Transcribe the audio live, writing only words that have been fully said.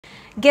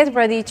Get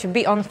ready to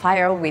be on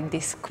fire with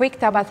this quick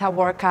Tabata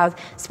workout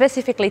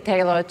specifically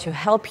tailored to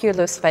help you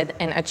lose fat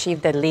and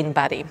achieve the lean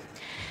body.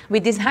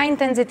 With this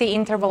high-intensity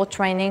interval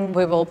training,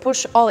 we will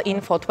push all in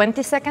for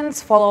 20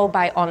 seconds, followed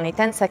by only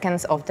 10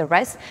 seconds of the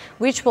rest,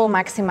 which will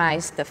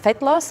maximize the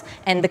fat loss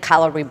and the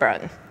calorie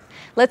burn.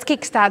 Let's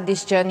kickstart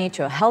this journey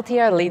to a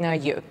healthier, leaner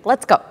you.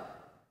 Let's go!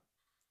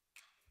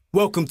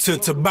 Welcome to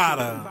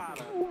Tabata.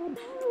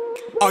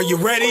 Are you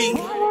ready?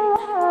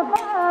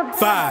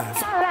 5,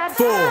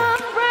 4,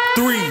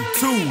 3,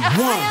 2, 1,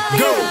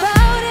 go!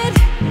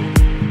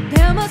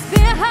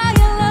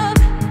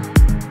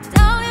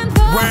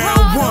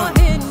 Round 1.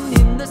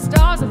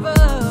 Stars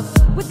above.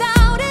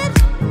 Without it,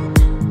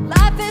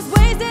 life is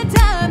wasted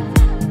time.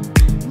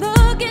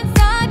 Look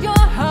inside your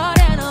heart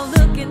and I'll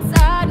look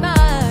inside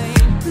mine.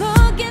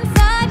 Look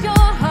inside your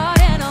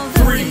heart and I'll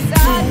look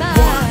inside mine. 3,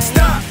 2, 1,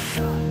 stop.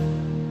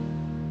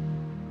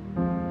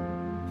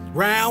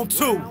 Round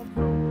 2.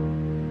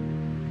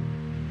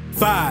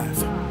 5,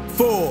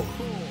 4,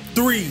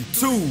 3,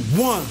 2,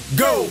 1,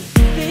 go.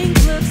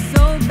 Things look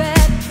so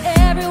bad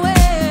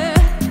everywhere.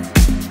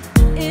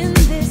 In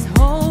this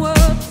whole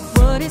world,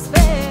 what is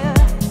fair?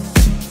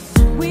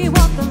 We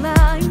walk the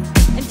line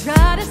and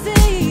try to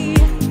see,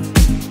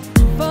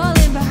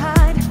 falling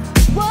behind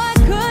what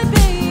could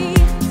be,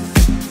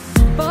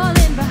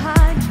 falling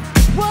behind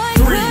what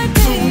could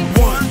be. 3,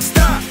 2, 1,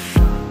 stop.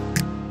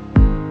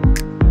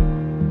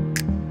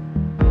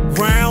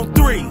 Round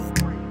 3.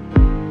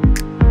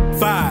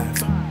 5,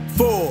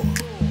 4,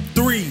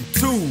 3,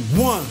 2,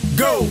 1,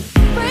 go.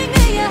 Bring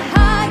me a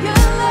higher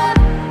love.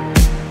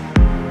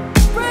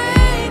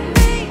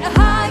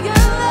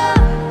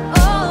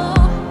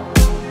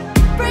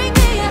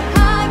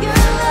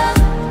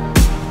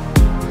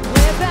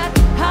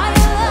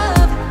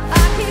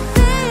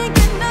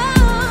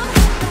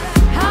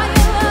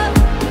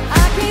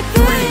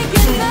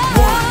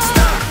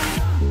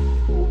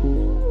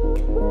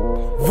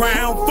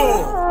 Round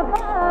 4.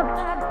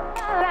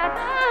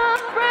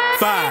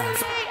 5,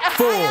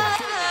 4,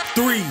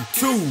 3,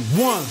 2,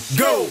 1,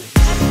 go.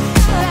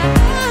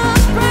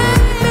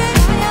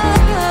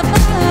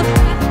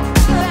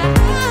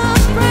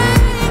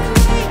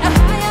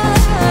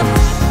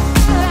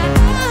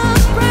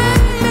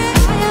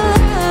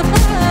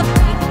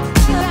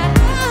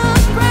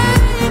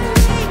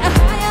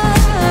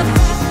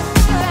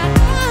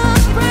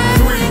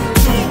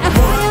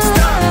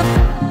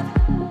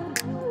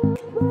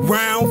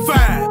 Round 5.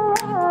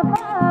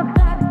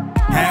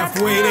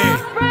 Halfway there.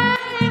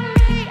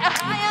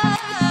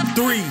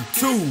 3,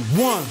 2,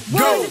 1,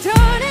 go. We're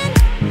turning,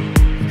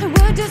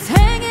 we're just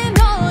hanging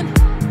on,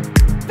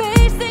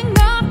 facing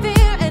our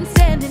fear and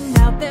standing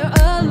out there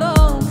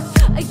alone.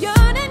 A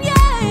yearning,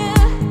 yeah,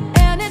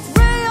 and it's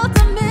real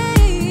to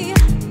me.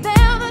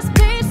 There must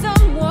be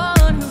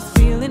someone who's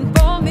feeling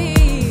for me.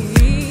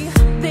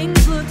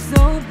 Things look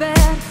so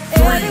bad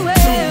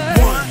everywhere.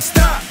 3, 2, 1,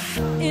 stop.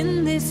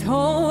 In this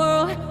whole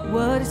world,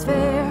 what is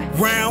fair?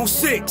 Round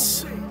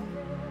 6.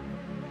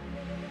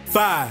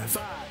 5,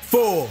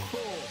 4,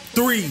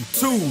 3,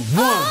 2, 1,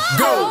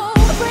 go.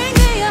 Bring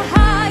me a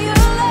higher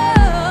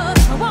love.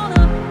 I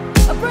wanna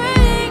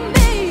bring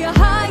me a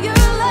higher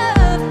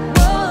love.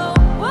 Whoa,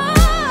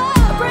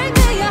 whoa. Bring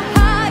me a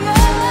higher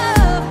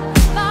love.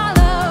 My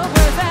love,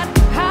 where's that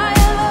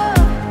higher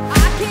love? I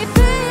keep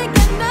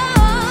thinking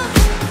of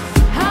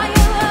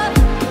higher love.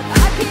 I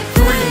keep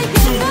 3,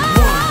 2,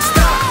 1,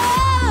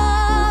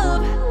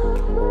 stop.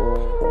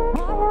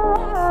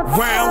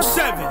 Round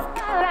 7.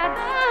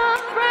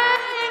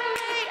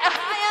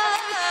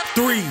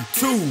 3,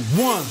 2,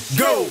 1,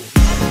 go.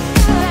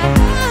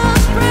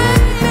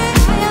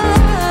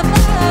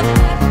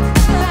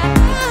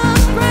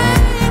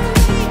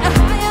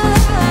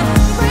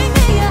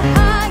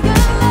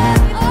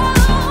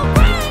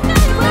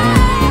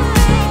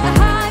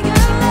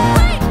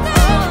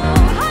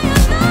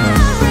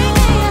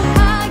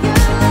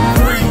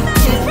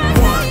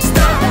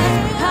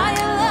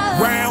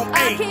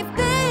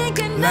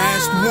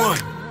 Last one.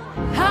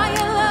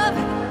 Higher love,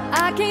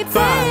 I keep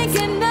 5,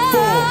 thinking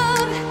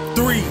 4,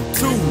 3,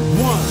 2,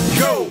 1,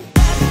 go.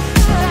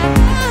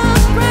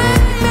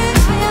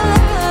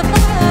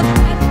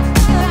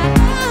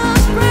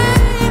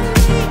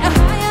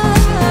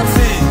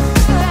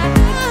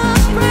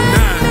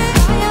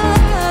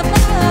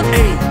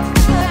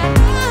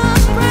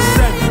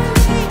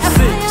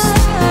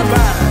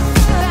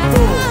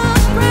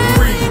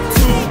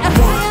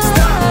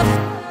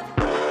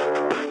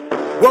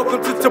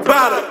 Welcome to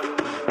Tabata.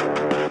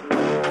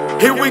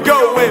 Here we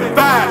go in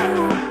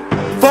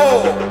 5,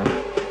 4,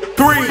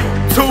 3,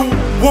 2,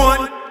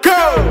 1,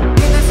 go!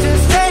 Needless to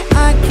say,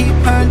 I keep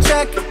her in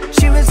check.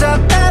 She was up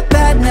that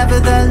bad,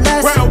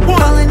 nevertheless. Round 1.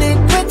 Calling it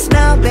quits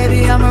now,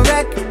 baby, I'm a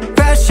wreck.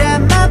 Crash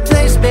at my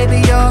place,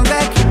 baby, you're a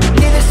wreck.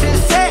 Needless to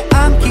say,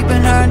 I'm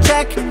keeping her in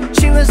check.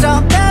 She was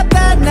up that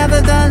bad,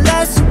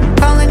 nevertheless.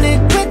 Calling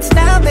it quits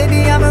now,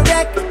 baby, I'm a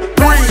wreck.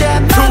 Crash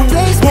at my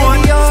place,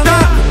 baby, you're a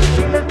wreck.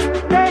 Needless to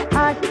say,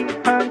 I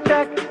keep her in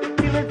check.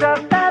 She was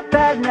up that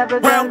bad,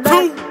 nevertheless. Round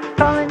 2.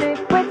 Calling it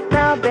quits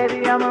now,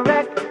 baby, I'm a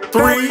wreck.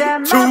 3,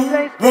 2,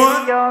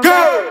 1,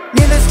 go!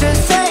 Needless to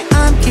say,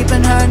 I'm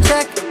keeping her in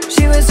check.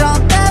 She was all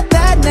that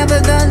bad,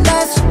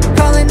 nevertheless.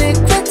 Calling it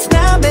quits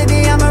now,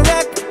 baby, I'm a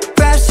wreck.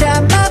 Crash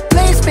at my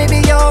place,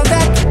 baby, you're a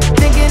wreck.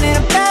 Thinking in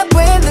a bad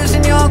way,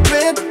 losing your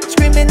grip.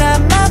 Screaming at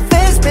my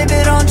face, baby,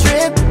 don't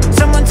trip.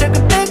 Someone took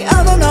a big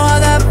L, don't know how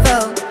that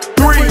felt.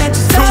 3,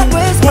 2,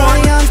 1,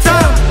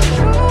 stop!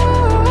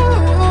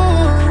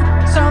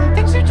 Some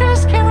things you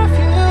just can't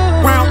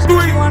refuse. Round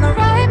 3. You wanna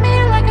ride me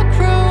like a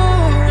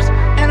cruise,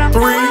 and I'm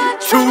 3,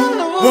 not 2, trying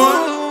to lose.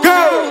 1, go!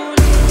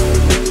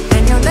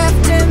 And you're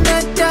left in the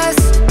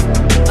dust,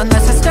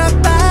 unless I stop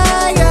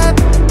by you.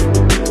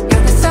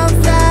 You're the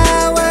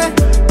sunflower.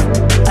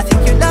 I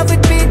think your love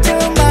would be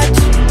too much,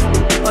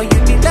 or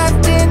you'd be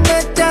left in the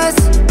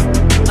dust,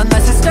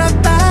 unless I stop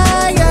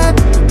by you.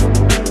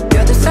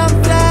 You're the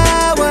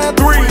sunflower.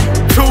 3,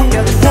 2, 1,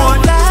 You're the stop!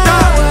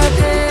 sunflower.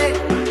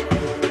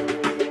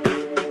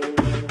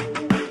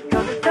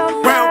 You're the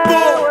sunflower. Round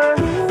 4.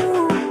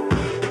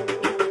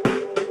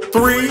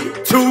 3,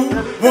 2,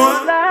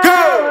 1, go!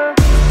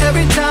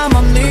 Every time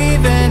I'm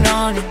leaving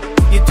on you,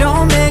 you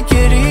don't make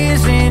it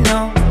easy,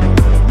 no.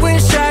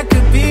 Wish I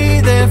could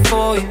be there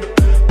for you,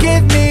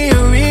 give me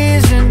a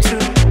reason to.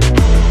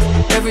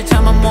 Every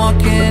time I'm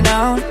walking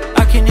out,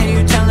 I can hear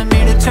you telling me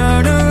to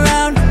turn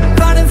around.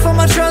 Fighting for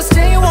my trust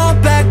and you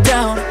won't back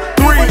down.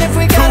 3, Even if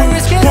we gotta 2,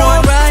 risk it 1,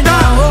 all right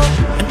stop. now.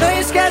 Oh, I know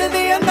you're scared of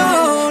the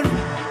unknown.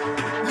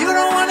 You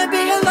don't wanna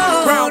be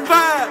alone. Round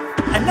 5.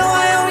 I know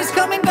I always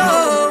come and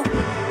go,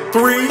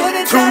 3, but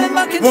it's 2, out of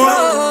my 1,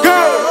 control. go!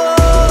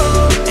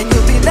 And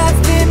you'll be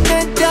left in the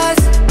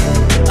dust,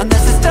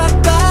 unless I stop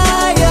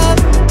by you.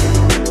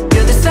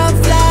 You're the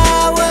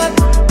sunflower.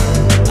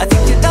 I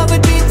think your love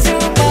would be too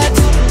much,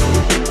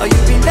 or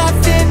you'll be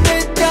left in the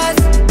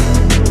dust,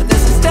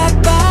 unless I stop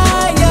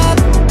by you.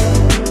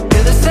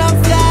 You're the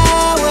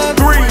sunflower.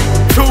 3,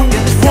 2,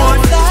 1,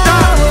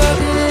 stop!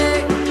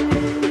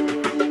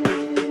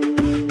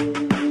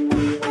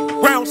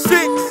 Round 6.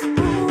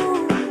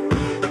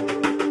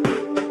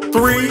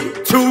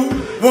 3, 2,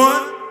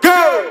 1, go!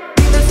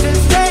 Needless to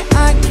say,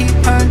 I keep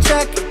her in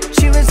check.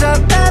 She was up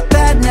that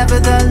bad,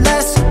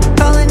 nevertheless.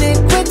 Calling it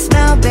quits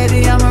now,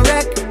 baby, I'm a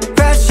wreck.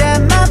 Crash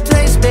at my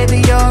place, baby,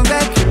 you're a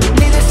wreck.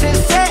 Needless to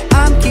say,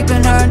 I'm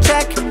keeping her in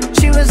check.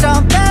 She was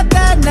all that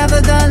bad,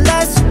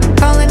 nevertheless.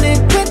 Calling it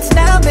quits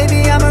now,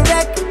 baby, I'm a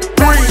wreck.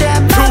 Crash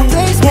at my 2,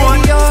 place,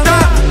 1, baby, you're a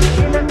stop! wreck.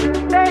 Needless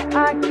to say,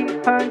 I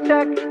keep her in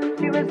check.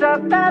 She was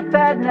up that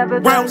bad,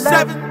 nevertheless. Round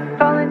 7.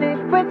 Calling it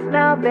quits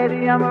now,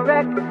 baby, I'm a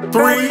wreck. 3,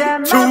 Crash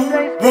at 2, my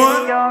place, baby,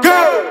 1, you're a go!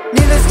 wreck.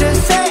 Needless to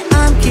say,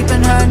 I'm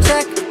keeping her in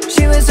check.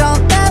 She was all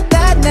that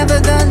bad,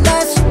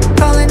 nevertheless.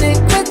 Calling it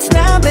quits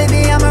now,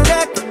 baby, I'm a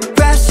wreck.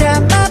 Crash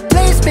at my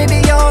place,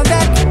 baby, you're a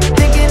wreck.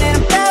 Thinking in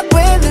a bad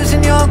way,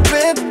 losing your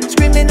grip.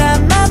 Screaming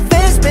at my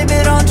face, baby,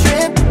 don't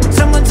trip.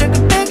 Someone took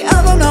a big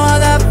L, don't know how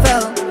that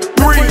felt.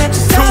 3, Looking at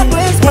you 2,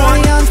 sideways, 1,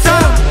 body on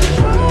stop!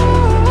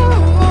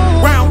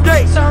 Round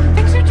 8. Some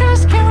things you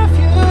just can't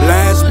refuse.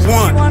 Last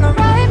one. You wanna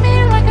ride me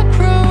like a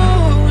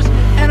cruise,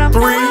 and I'm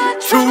 3,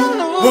 not 2, trying to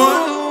lose.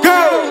 1,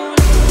 go!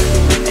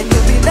 And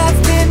you'll be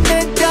left in the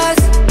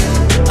dust,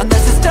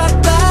 unless I stop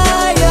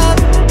by you.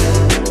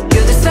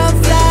 You're the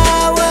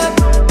sunflower.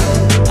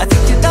 I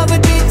think your love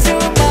would be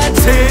too much,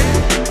 10,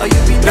 or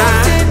you'll be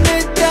left 9, in the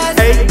dust,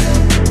 8,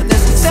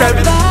 unless I stop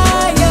 7,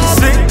 by you.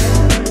 6,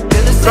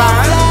 You're the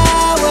 5,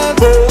 sunflower.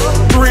 4,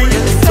 3,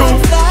 2,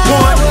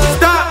 1,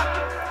 stop!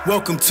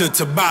 Welcome to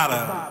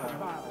Tabata.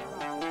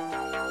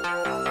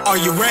 Are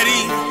you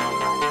ready?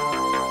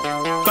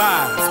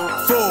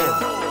 5, 4,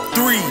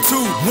 3,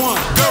 2, 1,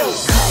 go!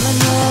 Common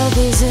love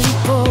isn't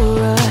for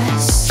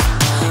us.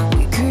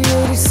 We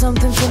created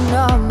something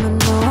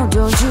phenomenal.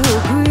 Don't you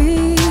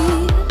agree?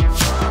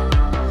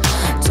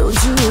 Don't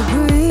you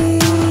agree?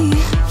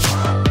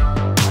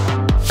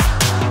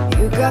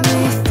 You got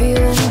me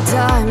feeling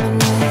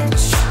diamond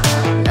rich.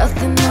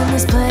 Nothing on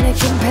this planet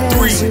compares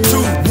 3, to 2,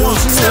 you. 1,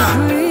 Don't you stop.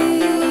 agree?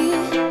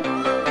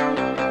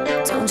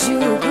 Don't you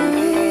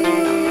agree?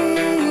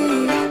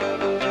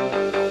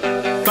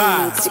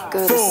 5, to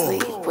go to 4,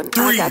 sleep when I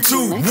 3, got you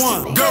 2, next to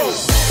 1, me. go!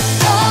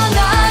 All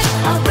night,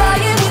 I'm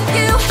riding with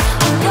you.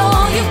 I know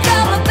you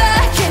got my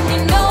back, and you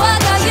know I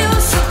got you.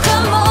 So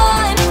come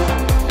on,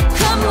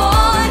 come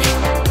on,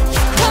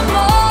 come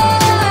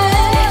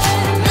on.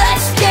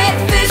 Let's get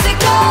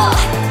physical.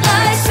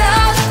 Lights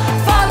out,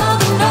 follow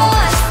the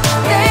noise.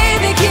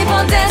 Baby, keep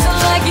on dancing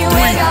like you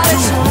ain't got a 3,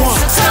 2, choice.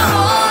 1, So come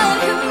on,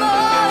 come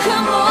on,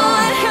 come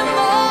on, come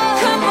on,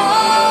 come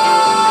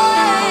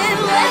on.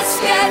 Let's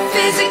get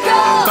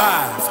physical.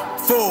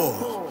 5, 4,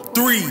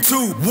 3,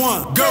 2,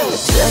 1, go!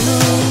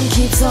 Adrenaline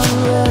keeps on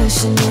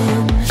rushing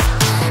in.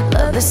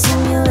 Love the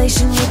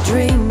simulation we're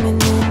dreaming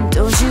in.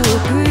 Don't you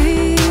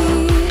agree?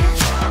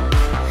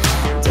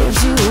 Don't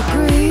you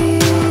agree?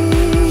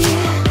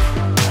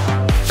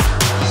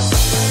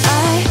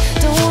 I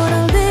don't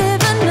wanna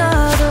live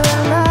another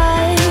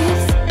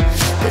life,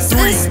 'cause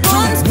 3, this 2,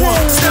 one's 1,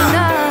 very stop.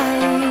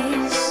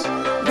 nice.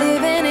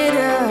 Living it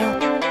up.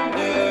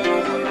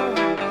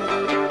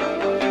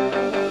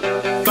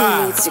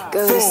 5, to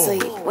go to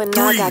sleep when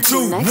I got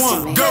you next to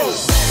me. Go.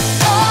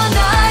 All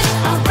night,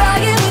 I'm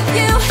riding with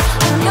you. I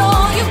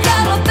know you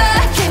got my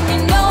back, and you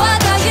know I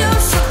got you.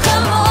 So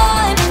come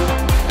on,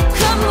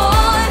 come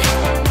on,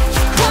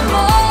 come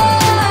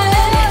on.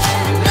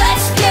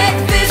 Let's get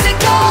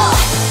physical.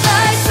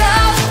 Lights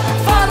out,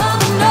 follow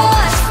the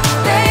noise.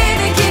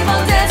 Baby, keep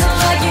on dancing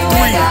like you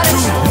ain't got a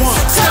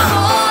choice. Come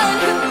on,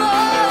 come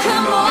on,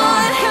 come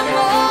on, come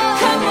on,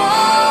 come on.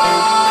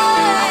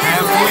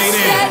 Let's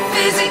get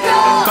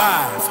physical.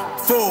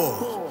 5, 4,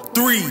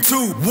 3,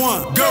 2,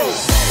 1, go.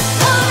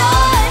 Hold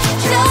on,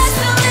 just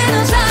a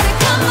little time to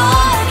come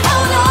on.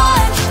 Hold on,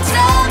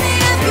 tell me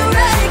if you're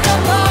ready.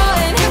 Come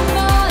on, come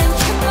on,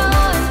 come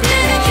on.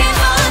 Baby, keep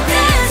on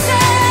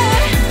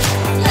dancing.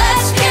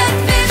 Let's get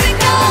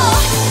physical.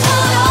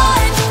 Hold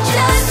on,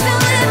 just a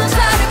little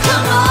time to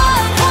come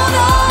on. Hold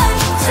on,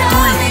 tell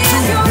me if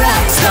you're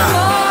ready. Come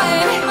on,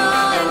 come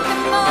on,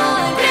 come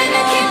on.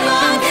 Baby, keep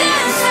on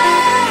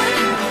dancing.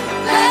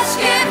 Let's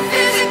get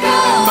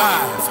physical.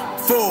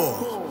 5,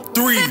 4,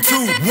 3,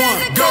 2,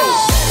 1, go.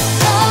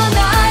 All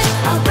night,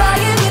 I'm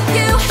riding with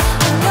you. I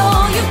know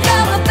you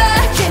got my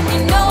back, and you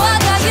know I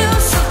got you.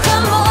 So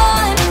come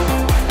on,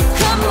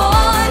 come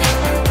on,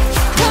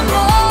 come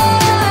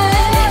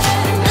on.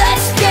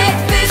 Let's get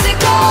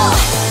physical.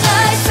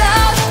 Lights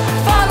out,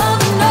 follow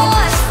the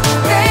noise.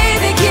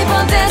 Baby, keep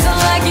on dancing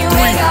like you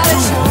ain't got a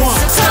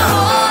choice. So come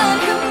on,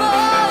 come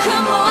on,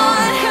 come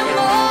on, come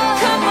on,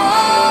 come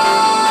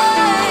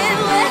on.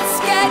 Let's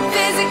get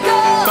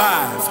physical.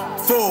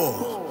 5, 4,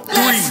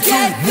 3, Let's 2,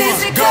 get 1,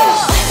 physical. go.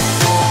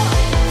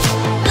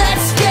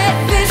 Let's get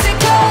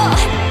physical.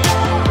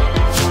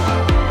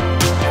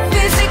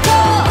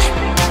 Physical.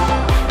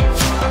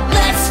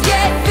 Let's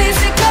get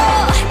physical.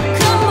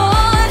 Come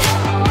on.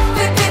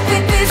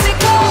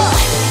 Physical.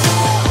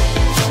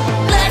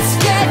 Let's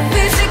get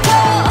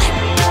physical.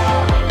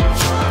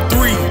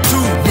 3, 2,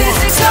 1,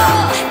 Physical.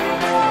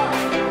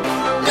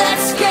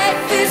 Let's get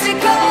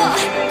physical.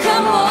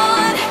 Come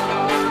on.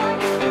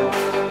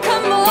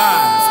 Come on.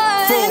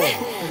 5, 4, 3,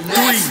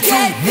 Let's 2,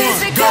 get 1,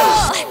 physical. go.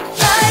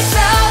 Lights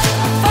out,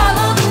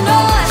 follow the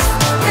noise.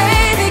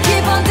 Baby,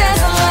 keep on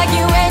dancing like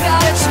you ain't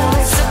got a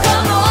choice. So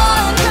come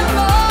on, come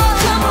on,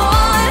 come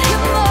on,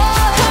 come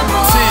on, come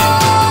on. 10,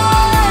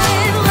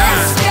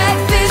 Let's get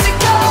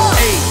physical.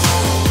 8,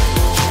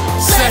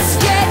 Let's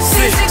 7, get 6,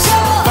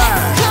 physical.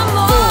 5, Come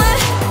on.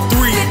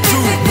 3, 2,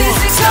 1,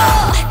 Physical.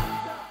 stop.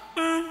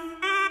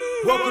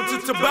 Welcome to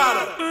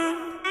Tabata.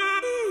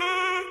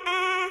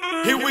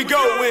 Here we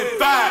go in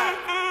 5,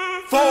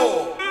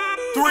 4,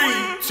 3,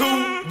 2,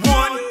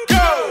 1,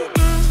 go.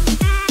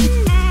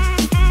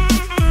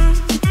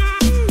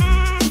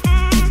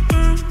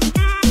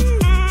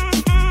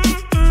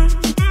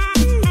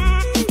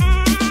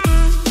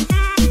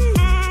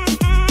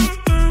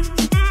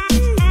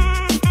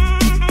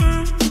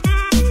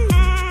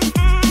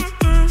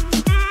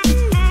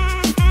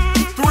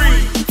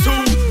 3, 2,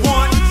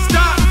 1,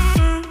 stop.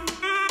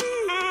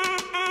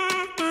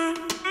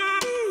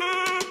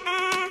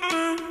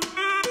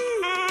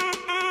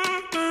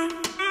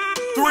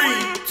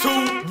 3, 2,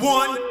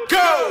 1,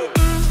 go.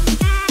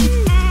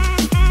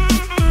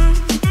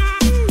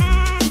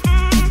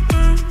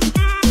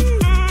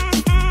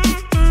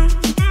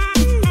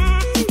 3,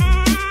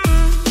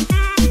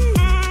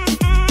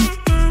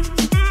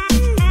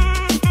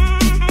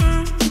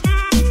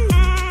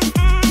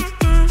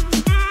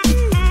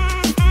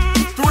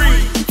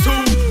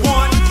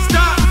 1,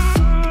 stop.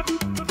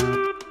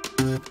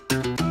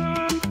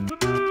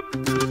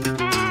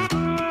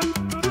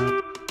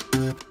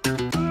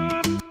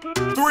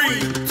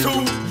 3,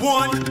 2,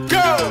 1,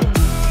 go.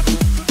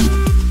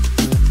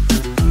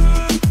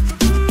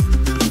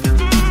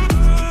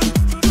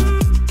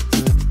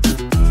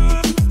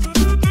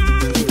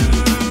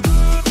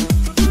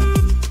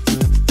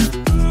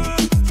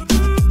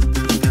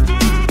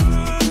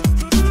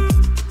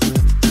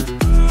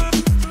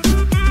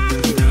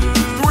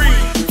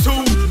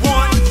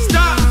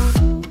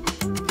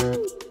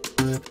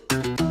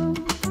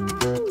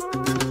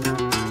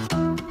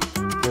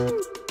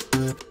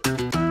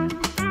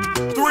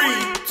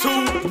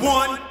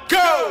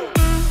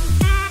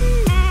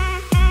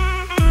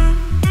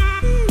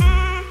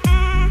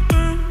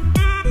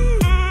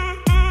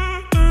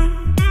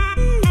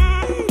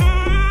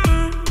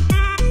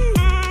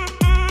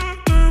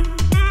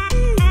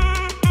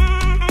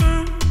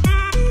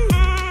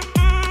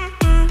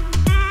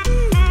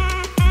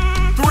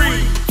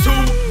 3, 2, 1, stop. 3, 2,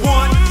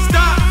 1,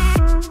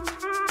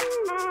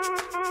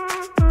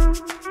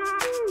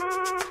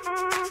 go.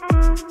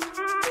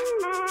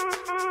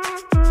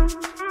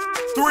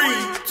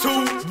 3,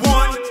 2, 1, stop. 3, 2,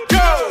 1,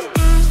 go.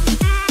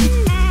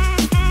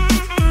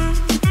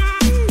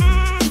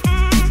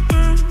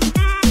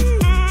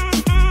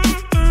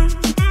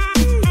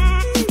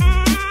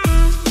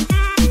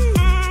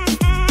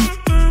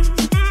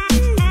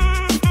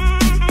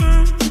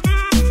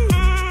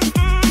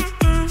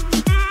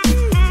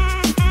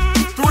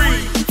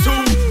 3,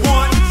 2,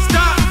 1,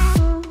 stop.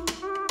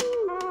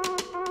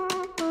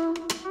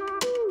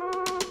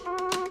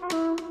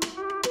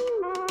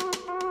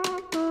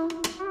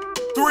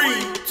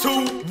 3,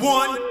 2,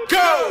 1,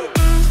 go!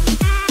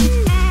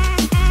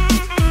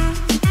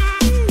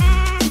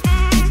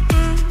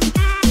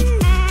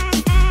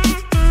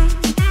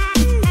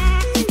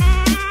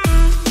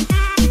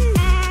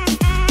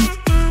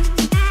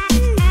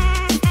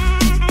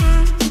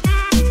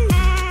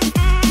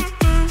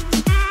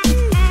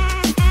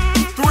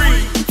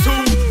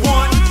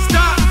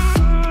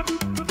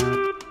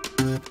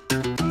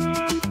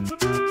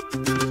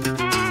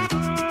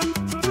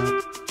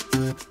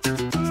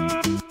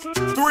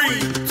 3,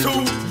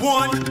 2,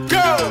 1,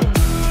 go!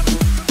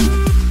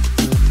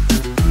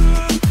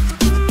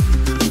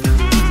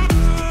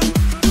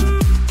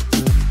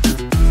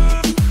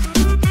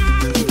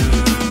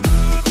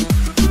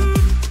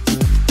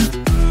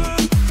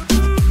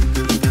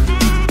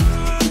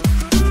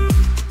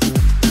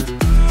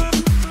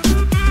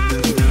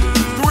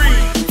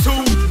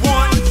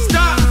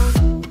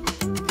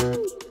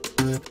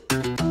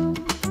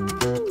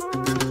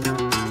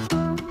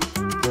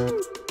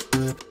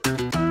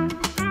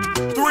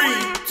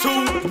 3,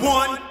 2,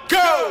 1,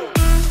 go!